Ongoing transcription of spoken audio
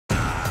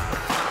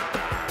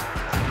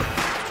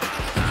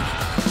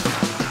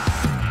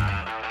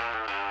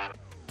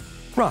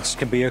Rust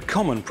can be a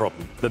common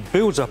problem that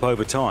builds up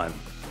over time,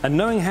 and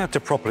knowing how to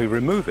properly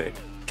remove it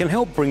can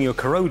help bring your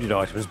corroded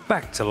items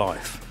back to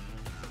life.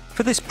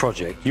 For this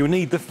project, you'll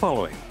need the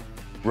following: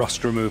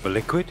 rust remover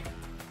liquid,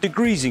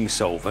 degreasing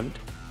solvent,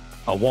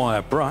 a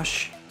wire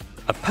brush,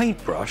 a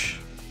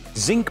paintbrush,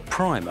 zinc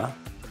primer,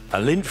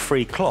 a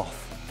lint-free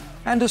cloth,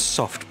 and a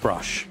soft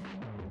brush.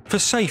 For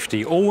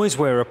safety, always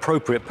wear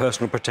appropriate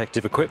personal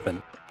protective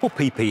equipment, or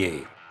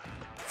PPE.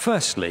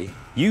 Firstly,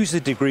 use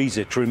the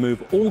degreaser to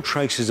remove all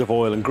traces of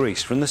oil and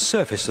grease from the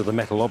surface of the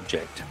metal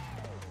object.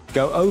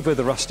 Go over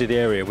the rusted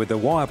area with a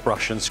wire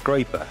brush and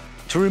scraper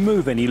to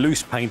remove any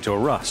loose paint or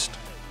rust.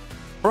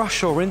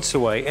 Brush or rinse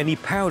away any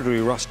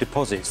powdery rust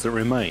deposits that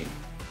remain.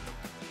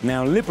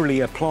 Now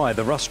liberally apply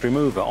the rust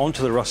remover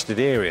onto the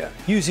rusted area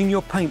using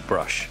your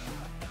paintbrush.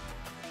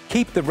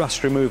 Keep the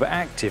rust remover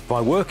active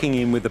by working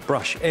in with the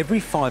brush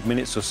every 5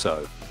 minutes or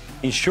so,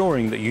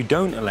 ensuring that you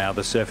don't allow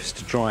the surface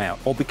to dry out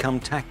or become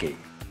tacky.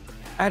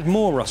 Add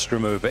more rust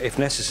remover if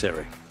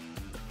necessary.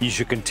 You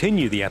should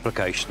continue the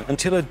application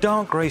until a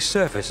dark grey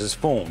surface has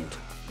formed.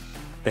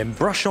 Then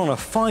brush on a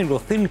fine or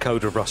thin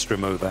coat of rust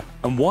remover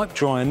and wipe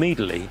dry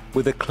immediately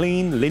with a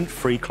clean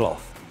lint-free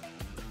cloth.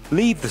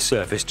 Leave the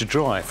surface to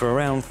dry for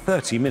around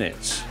 30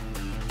 minutes.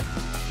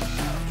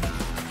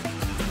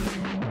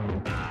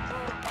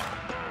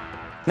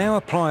 Now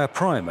apply a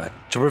primer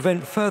to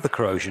prevent further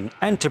corrosion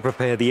and to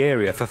prepare the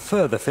area for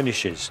further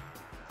finishes.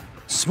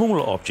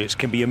 Smaller objects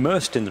can be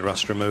immersed in the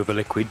rust remover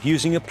liquid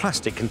using a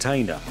plastic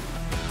container.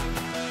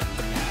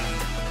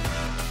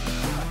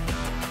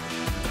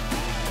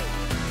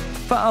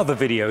 For other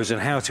videos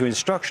and how-to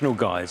instructional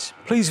guides,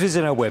 please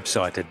visit our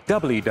website at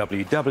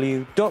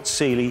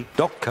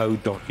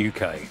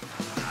www.sealey.co.uk.